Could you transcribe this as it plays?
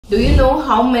Do you know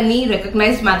how many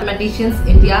recognized mathematicians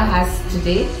India has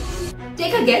today?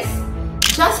 Take a guess.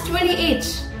 Just 28.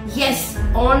 Yes,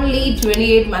 only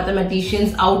 28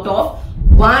 mathematicians out of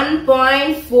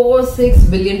 1.46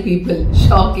 billion people.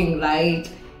 Shocking, right?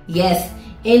 Yes,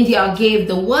 India gave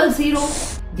the world zero,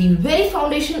 the very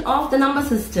foundation of the number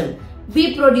system.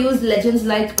 We produced legends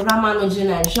like Ramanujan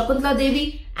and Shakuntala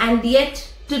Devi, and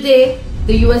yet today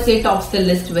the USA tops the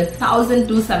list with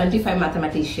 1,275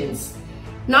 mathematicians.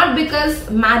 Not because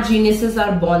math geniuses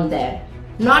are born there,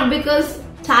 not because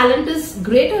talent is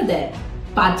greater there,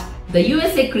 but the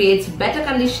USA creates better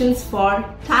conditions for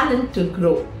talent to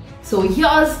grow. So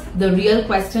here's the real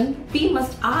question we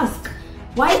must ask.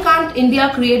 Why can't India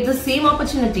create the same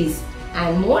opportunities?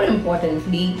 And more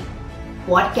importantly,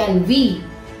 what can we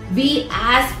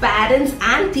as parents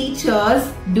and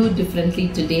teachers do differently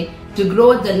today to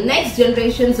grow the next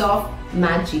generations of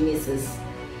math geniuses?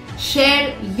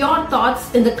 Share your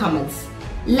thoughts in the comments.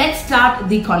 Let's start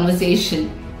the conversation,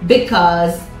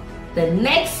 because the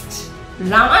next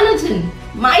Ramanujan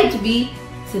might be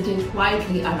sitting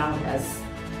quietly around us.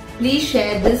 Please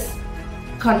share this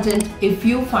content if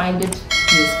you find it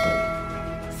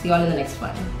useful. See you all in the next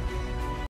one.